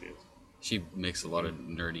no idea who she is. She makes a lot of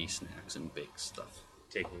nerdy snacks and bakes stuff.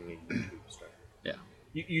 Taking a YouTube star. Yeah.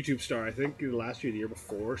 YouTube star. I think last year, the year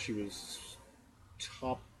before, she was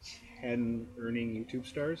top 10 earning YouTube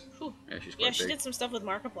stars. Yeah, she's quite Yeah, she big. did some stuff with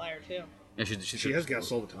Markiplier too. Yeah, She has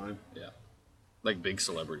guests all the time. Yeah. Like big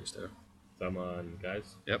celebrities too. Come on,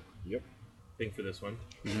 guys. Yep. Yep. Think for this one.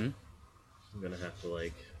 Mm-hmm. I'm gonna have to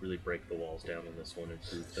like really break the walls down on this one and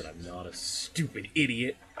prove that I'm not a stupid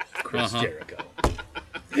idiot. Chris Uh-huh. Jericho.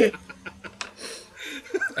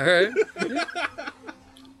 All right.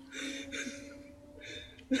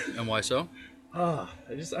 And why so? I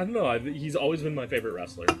don't know. He's always been my favorite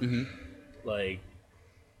wrestler. Mm-hmm. Like,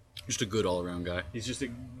 Just a good all-around guy. he's just a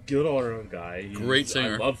good all-around guy. Great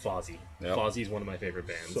singer. I love Fozzy. Yep. Fozzy's one of my favorite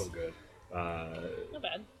bands. So good. Not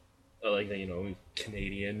bad. I like that, he's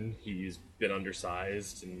Canadian. He's been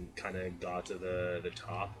undersized and kind of got to the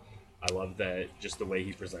top. I love that just the way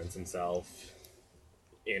he presents himself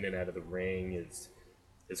in and out of the ring, his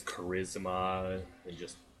charisma, and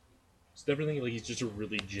just everything. Like, he's just a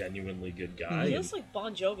really genuinely good guy. He and looks like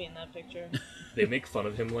Bon Jovi in that picture. they make fun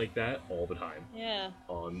of him like that all the time. Yeah.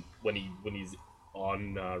 When he's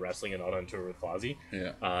on wrestling and not on tour with Fozzy.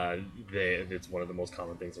 Yeah. It's one of the most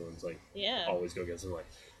common things. Someone's like, Yeah. always go against him. Like,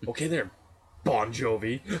 okay, there, Bon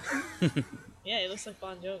Jovi. Yeah, he looks like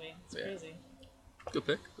Bon Jovi. It's Yeah. crazy. Good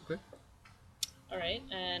pick. Good pick. All right,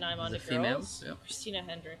 and I'm on The to females? girls. Yeah. Christina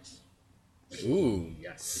Hendricks. Ooh.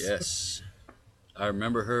 Yes. Yes. I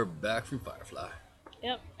remember her back from Firefly.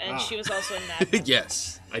 Yep, and Ah. she was also in Mad Men.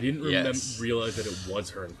 Yes. I didn't Yes. realize that it was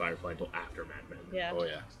her in Firefly until after Mad Men. Yeah. Oh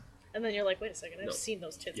yeah. And then you're like, wait a second, I've No. seen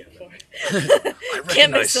those tits Yeah, no. before. I Can't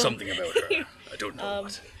recognize mix them. something about her. I don't know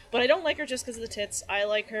what. But I don't like her just because of the tits. I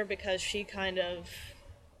like her because she's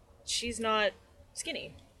not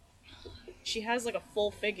skinny. She has like a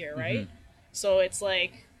full figure, right? So it's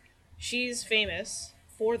like, she's famous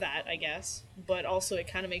for that, I guess. But also it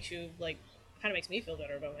kind of makes me feel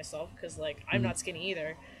better about myself because like I'm not skinny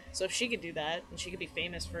either. So if she could do that and she could be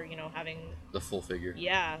famous for having The full figure.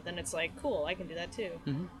 then it's like cool, I can do that too.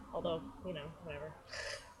 Although whatever.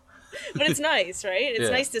 But it's nice, right? It's Yeah.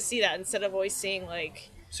 nice to see that instead of always seeing like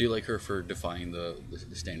So you like her for defying the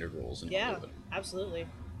standard roles in yeah, Hollywood. absolutely.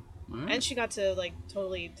 Alright. And she got to like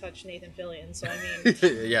totally touch Nathan Fillion, so I mean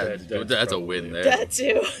Yeah, that's a probably win there. that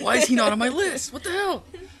too. Why is he not on my list? What the hell?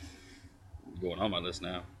 Going on my list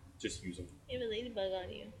now. Just use them. You have a ladybug on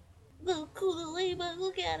you. Look, cool little ladybug,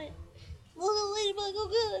 look at it. Look, little ladybug,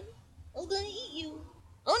 oh good. I'm gonna eat you.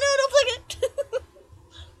 Oh no, don't flick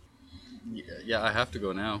it! Yeah, I have to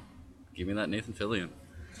go now. Give me that Nathan Fillion.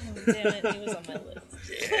 Oh, damn it, he was on my list.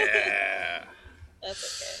 Yeah.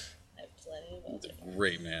 That's okay. I have plenty of other.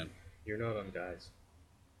 Great man. You're not on guys.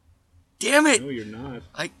 Damn it! No, you're not.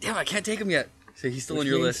 I can't take him yet. So he's still Which on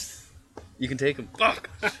your means- list. You can take him. Fuck.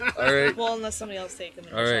 All right. Well, unless somebody else takes him,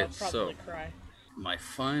 All right, I'll probably so- cry. My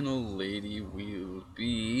final lady will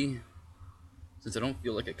be, since I don't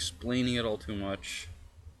feel like explaining it all too much,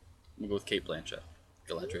 I'm gonna go with Kate Blanchett,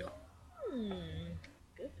 Galadriel.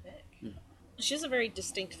 Good pick. She has a very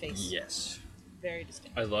distinct face. Yes. Very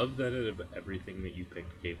distinct. I love that out of everything that you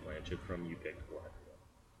picked Kate Blanchett from, you picked Galadriel.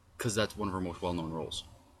 Because that's one of her most well-known roles.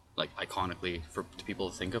 Like, iconically, to people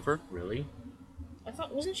to think of her. Really? I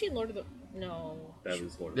thought, wasn't she in Lord of the... No. That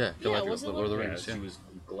was Lord of Yeah, the Yeah, Galadriel, was it Lord of the Rings. Rings, Yeah, yeah. she was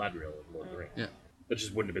Galadriel in Lord of the Rings. Yeah. That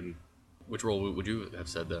just wouldn't have been... Which role would you have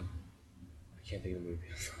said then? I can't think of the movie.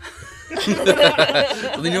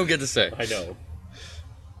 Well, then you don't get to say. I know.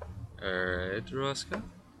 Alright, Roscoe.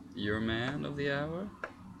 Your man of the hour?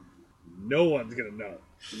 No one's gonna know.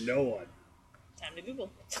 No one. Time to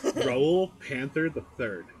Google. Raoul Panther the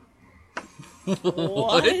Third.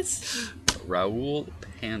 What? Raoul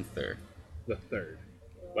Panther. The Third.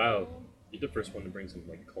 Wow. You're the first one to bring some,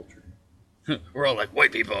 like, culture. We're all like,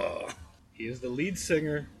 white people! He is the lead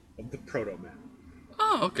singer of the Proto Man.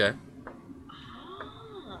 Oh, okay.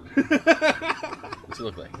 Ah. What's he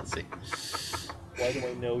look like? Let's see. Why do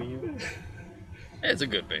I know you? Hey, it's a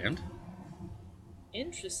good band.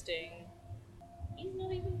 Interesting. He's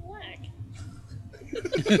not even black.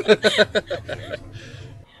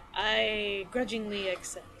 I grudgingly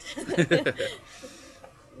accept.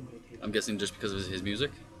 I'm guessing just because of his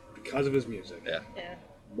music? Because of his music. Yeah. Yeah.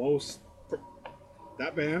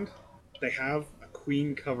 That band, they have a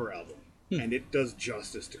Queen cover album, and it does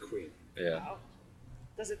justice to Queen. Yeah. Wow.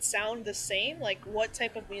 Does it sound the same? Like, what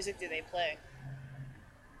type of music do they play?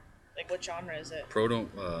 Like, what genre is it? Proto.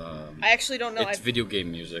 I actually don't know. It's video game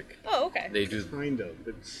music. Oh, okay. They do. Kind of.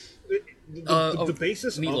 It's the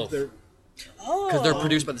basis Meatloaf. of their... Oh. Because they're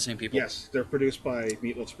produced by the same people. Yes, they're produced by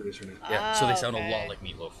Meatloaf's producer now. Yeah, so they sound okay. a lot like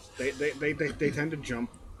Meatloaf. They tend to jump.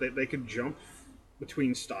 They could jump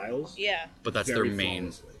between styles. Yeah. But that's their very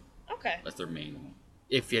main. flawlessly. Okay. That's their main.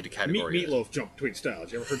 If you had to categorize. Meatloaf jump between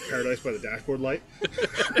styles. You ever heard Paradise by the Dashboard Light?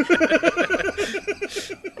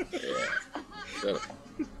 Shut up.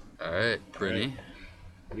 Alright, Brittany.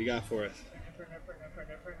 What do you got for us?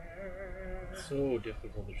 So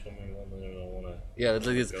difficult. There's so many ones that I don't want to... Yeah, it's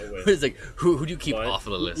like, Go with. it's like who do you keep But off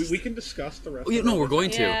of the list? We can discuss the rest. Oh, yeah, of no, it. we're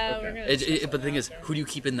going to. Yeah, Okay. we're gonna But discuss the that thing is, after. who do you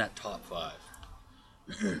keep in that top 5?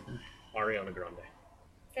 Ariana Grande.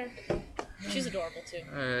 Fair. She's adorable too.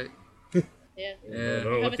 Alright. Yeah. Yeah. I don't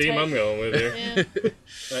know You what have a theme type. I'm going with here. Yeah.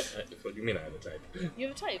 What do you mean I have a type? You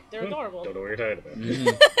have a type. They're adorable. Don't know what you're talking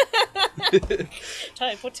about.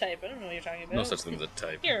 Type? What type? I don't know what you're talking about. No such thing as a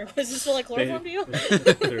type. Here, is this still like chloroform to you?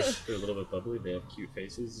 they're a little bit bubbly. They have cute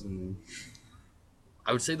faces, and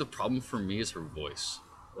I would say the problem for me is her voice.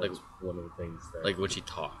 that's one of the things that... Like when she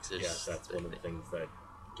talks. It's yes, that's one of the things that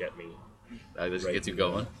get me. that just right gets you in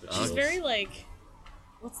going. the- She's Oh. very like,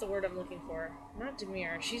 what's the word I'm looking for? Not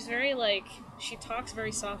demure. She's very like, she talks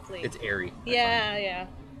very softly. It's airy. Yeah, yeah.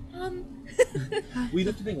 We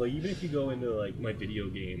have to think, like, even if you go into like my video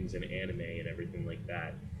games and anime and everything like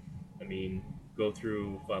that, I mean, go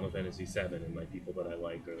through Final Fantasy VII and like people that I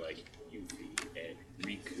like are like Yuffie and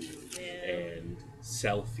Riku Yeah. and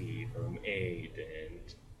Selphie from 8 and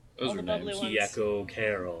Those All are the bubbly names. ones. Kiyako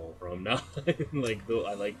Carol from 9. Like,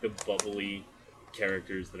 I like the bubbly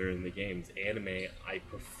characters that are in the games. Anime, I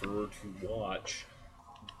prefer to watch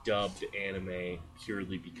dubbed anime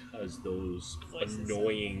purely because those Voices.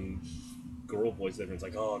 annoying girl voices, everyone's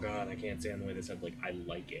like, oh god, I can't stand the way they sound. Like, I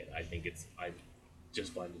like it. I think I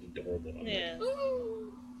just find it adorable. I'm Yeah.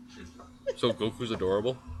 So Goku's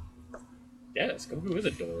adorable. like, yes, Goku is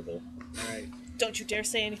adorable. All right. Don't you dare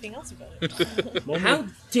say anything else about it. How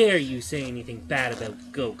dare you say anything bad about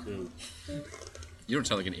Goku? You don't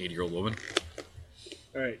sound like an 80-year-old woman.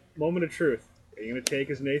 All right. Moment of truth. Are you gonna take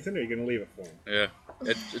as Nathan, or are you gonna leave it for him? Yeah.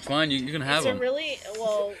 It's fine. You can have Is it him. really?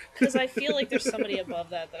 Well, because I feel like there's somebody above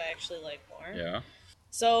that I actually like more. Yeah.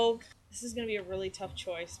 So this is going to be a really tough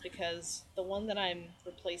choice because the one that I'm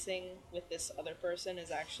replacing with this other person is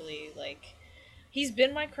actually like, he's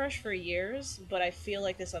been my crush for years, but I feel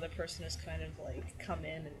like this other person has kind of like come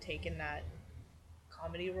in and taken that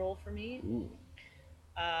comedy role for me. Ooh.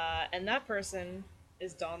 And that person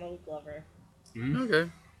is Donald Glover. Okay.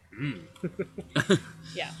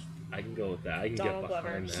 Yeah, I can go with that. I can Donald get Glover.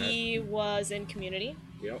 behind that. He was in Community.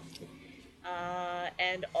 Yep.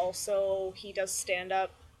 And also he does stand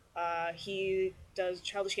up. He does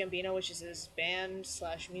Childish Gambino, which is his band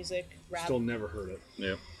 / music rap. Still never heard it.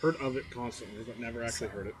 Yeah. Heard of it constantly, but never actually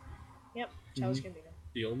heard it. Yep, Childish Gambino.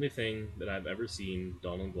 The only thing that I've ever seen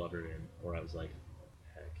Donald Glover in where I was like,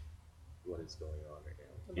 heck, what is going on right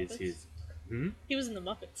now? The Is Muppets? his... He was in the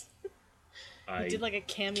Muppets. I He did like a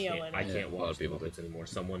cameo in I it. Yeah, can't a lot watch of the people Muppets anymore.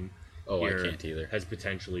 Someone Oh, I here can't either. has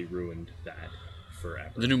potentially ruined that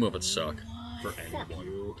forever The new Muppets suck. for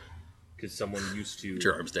anyone. Because someone used to Put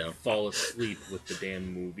your arms down. fall asleep with the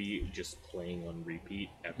damn movie just playing on repeat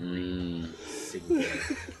every Mm. single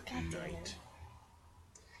night.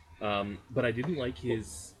 But I didn't like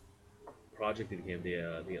his project that he came, the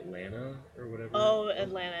Atlanta or whatever. Oh,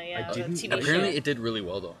 Atlanta, yeah. I the didn't- TV Apparently, show. it did really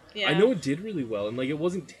well though. Yeah. I know it did really well, and like it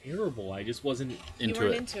wasn't terrible. I just wasn't You Into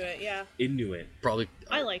weren't it, into it, yeah. into it. probably.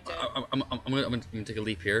 I liked it. I'm gonna take a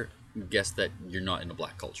leap here. Guess that you're not into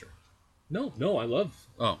black culture. No, I love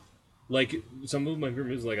Oh, like some of my favorite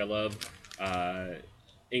movies. Like I love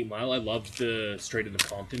 8 Mile. I love the Straight Outta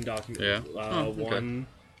Compton document. Yeah. Oh, okay. One.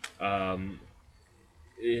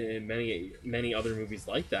 And many other movies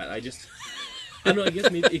like that. I don't know. I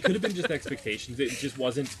guess maybe it could have been just expectations. It just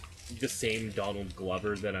wasn't the same Donald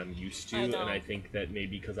Glover that I'm used to, I know. and I think that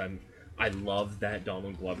maybe because I love that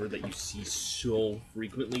Donald Glover that you see so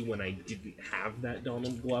frequently. When I didn't have that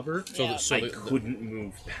Donald Glover, Yeah. I couldn't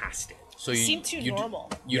move past it. so It you seemed too you,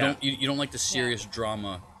 normal. You Yeah. you don't like the serious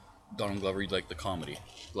drama, Donald Glover. You like the comedy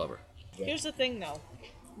Glover. Here's the thing, though.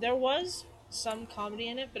 There was some comedy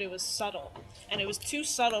in it, but it was subtle. And it was too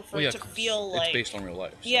subtle for it to 'cause feel it's like... based on real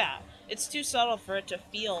life. so. Yeah. It's too subtle for it to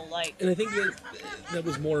feel like... And I think that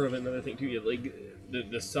was more of another thing too. Yeah, like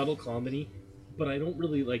the subtle comedy, but I don't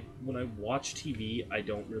really like when I watch TV. I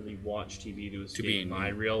don't really watch TV to escape be in- my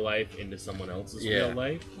real life into someone else's Yeah. real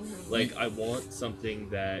life. Like I want something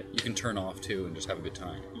that You can turn off too and just have a good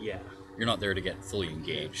time. yeah. You're not there to get fully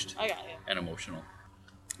engaged I got you. and emotional.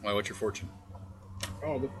 Why? What's your fortune?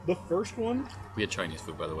 Oh, the first one We had Chinese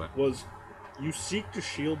food, by the way. was you seek to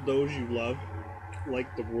shield those you love,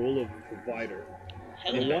 like the role of provider.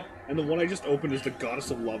 And the one I just opened is the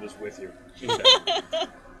goddess of love is with you.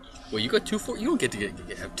 Well, you got you don't get to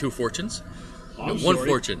have two fortunes. I'm One sorry.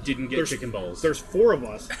 fortune. Didn't get There's- chicken balls. There's 4 of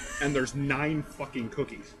us, and there's 9 fucking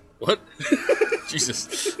cookies. What?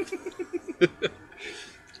 Jesus.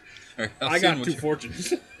 All right, I got Alcine, 2 what's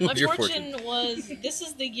fortunes. My what's your fortune was, this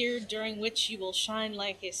is the year during which you will shine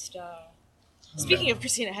like a star. Speaking of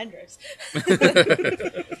Christina Hendricks.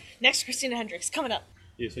 Next Christina Hendricks, coming up.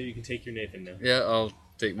 Yeah, so you can take your Nathan now. Yeah, I'll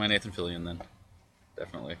take my Nathan Fillion then.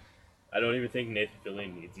 Definitely. I don't even think Nathan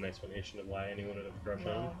Fillion needs an explanation of why anyone would have a crush on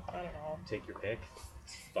him. No, I don't know. Take your pick.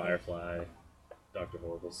 Firefly, Dr.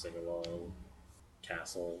 Horrible Sing Along,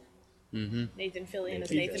 Castle. Mm-hmm. Nathan Fillion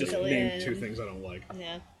is Nathan Nathan Just Fillion. name 2 things I don't like.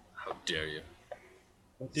 Yeah. How dare you?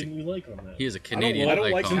 What didn't you like on that? He is a I Canadian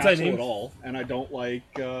don't like icon. Since I Castle named- at all, and I don't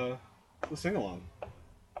like the sing-along.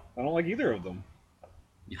 I don't like either of them.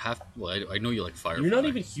 You have. Well, I know you like Firefly. You're not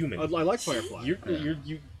even human. I like Firefly.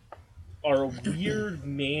 You are a weird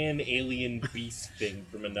man, alien beast thing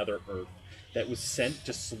from another Earth that was sent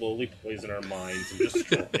to slowly poison our minds and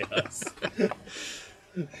destroy us.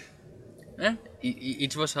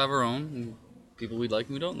 Each of us have our own people we like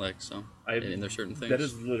and we don't like. So, and there's certain things. That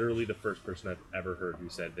is literally the first person I've ever heard who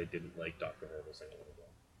said they didn't like Dr. Horrible Sing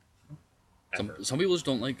Along. Some people just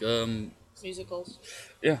don't like. Musicals.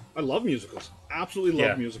 Yeah. I love musicals. Absolutely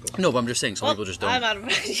love Yeah. musicals. No, but I'm just saying some people just don't. I'm out of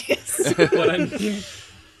ideas. What I mean,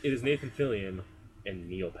 it is Nathan Fillion and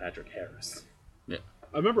Neil Patrick Harris. Yeah.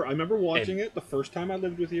 I remember watching it the first time I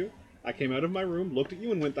lived with you. I came out of my room, looked at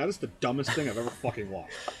you, and went, "That is the dumbest thing I've ever fucking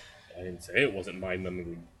watched." I didn't say it wasn't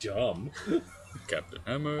mind-numbingly dumb. Captain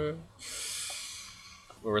Hammer.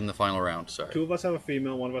 We're in the final round. Sorry. 2 of us have a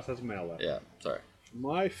female, 1 of us has a male left. Yeah. Sorry.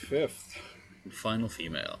 My 5th. Final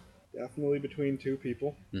female. Definitely between 2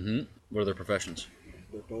 people. Mm-hmm. What are their professions?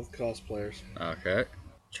 They're both cosplayers. Okay.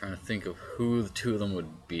 Trying to think of who the 2 of them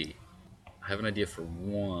would be. I have an idea for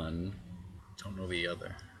one. Don't know the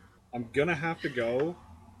other. I'm gonna have to go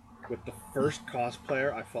with the first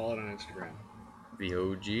cosplayer I followed on Instagram. The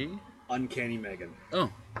OG? Uncanny Megan.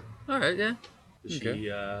 Oh. Alright, yeah. Does Okay. she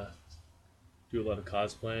do a lot of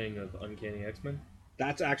cosplaying of Uncanny X-Men?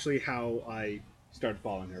 That's actually how I started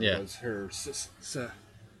following her. Yeah. Was her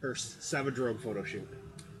her Savage Rogue photo shoot.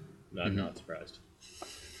 I'm not surprised.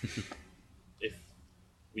 If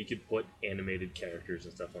we could put animated characters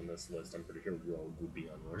and stuff on this list, I'm pretty sure Rogue would be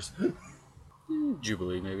on yours.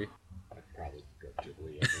 Jubilee, maybe. I'd probably go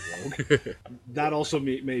Jubilee as a Rogue. That also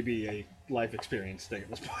may be a life experience thing at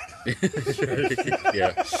this point.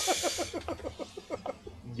 Yeah.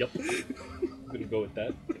 Yep. I'm gonna go with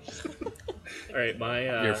that. Alright,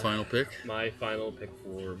 Your final pick? my final pick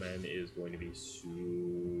for men is going to be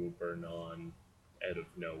super out of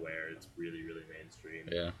nowhere. It's really, really mainstream.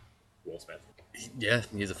 Yeah. Will Smith. Yeah,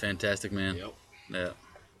 he's a fantastic man. Yep. Yeah.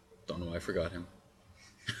 Don't know why I forgot him.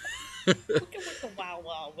 Look at what the Wild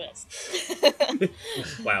Wild West.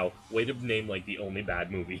 Wow, way to name like the only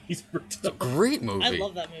bad movie he's ever done. Great movie. I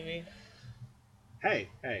love that movie. Hey.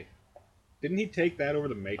 Didn't he take that over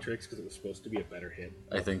The Matrix because it was supposed to be a better hit?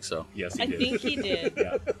 I think so. Yes, he I did. think he did.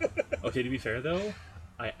 Yeah. Okay, to be fair though,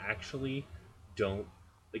 I actually don't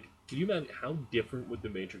like Can you imagine how different would the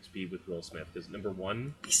Matrix be with Will Smith? Because number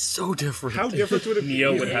one, Be so different. How different would it be?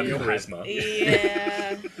 Neo if would have Neo had- charisma.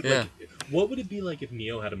 Yeah. Yeah. What would it be like if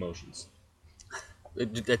Neo had emotions?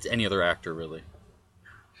 That's any other actor, really.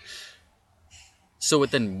 So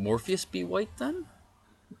would then Morpheus be white then?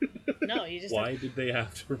 No, you just. Why did they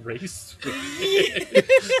have to race?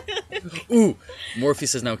 Ooh,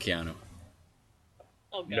 Morpheus is now Keanu.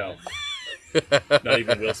 Oh god. No. Not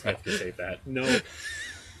even Will Smith could save that. No.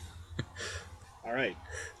 All right.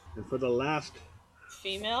 And for the last,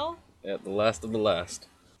 Female. Yeah, the last of the last.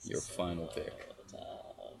 Your final pick.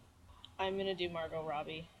 I'm gonna do Margot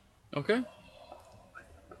Robbie. Okay.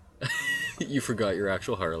 You forgot your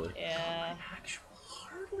actual Harley. Yeah. Actual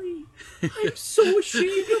Harley. I'm so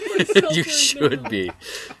ashamed of myself. You right should now. be.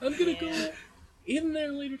 I'm gonna Yeah. go in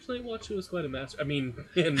there later tonight. Watch Suicide Master. I mean,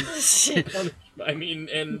 and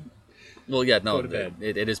and Well, yeah, no, Go to bed.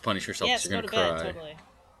 it is punish yourself Yes, because go you're to gonna bed. cry. Totally.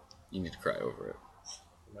 You need to cry over it.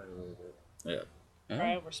 Yeah.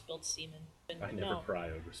 Cry over spilled semen. I never No. cry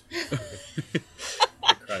over spilled semen.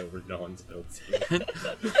 I cry over non-spilled semen.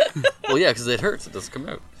 Well, yeah, because it hurts. It doesn't come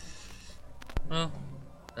out. Well,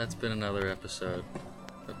 that's been another episode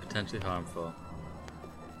of Potentially Harmful.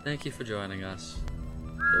 Thank you for joining us.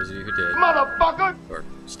 Those of you who did. Motherfucker! Or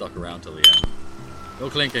stuck around till the end. No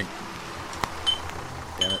clinking.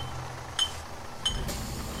 Damn it.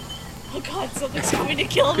 Oh god, something's coming to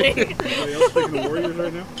kill me. anybody else picking the Warriors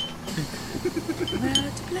right now?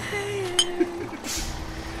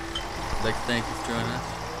 I'd like to thank you for joining us.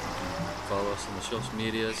 Follow us on the social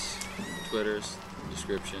medias, Twitters,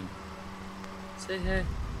 description. Say hey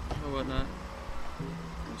or whatnot.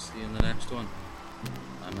 We'll see you in the next one.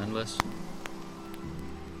 I'm Endless,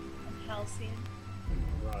 Halcyon.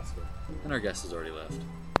 Roscoe. and our guest has already left.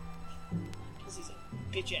 Because he's a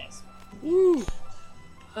bitch ass. Woo!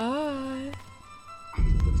 Bye!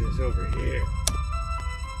 Put this over here.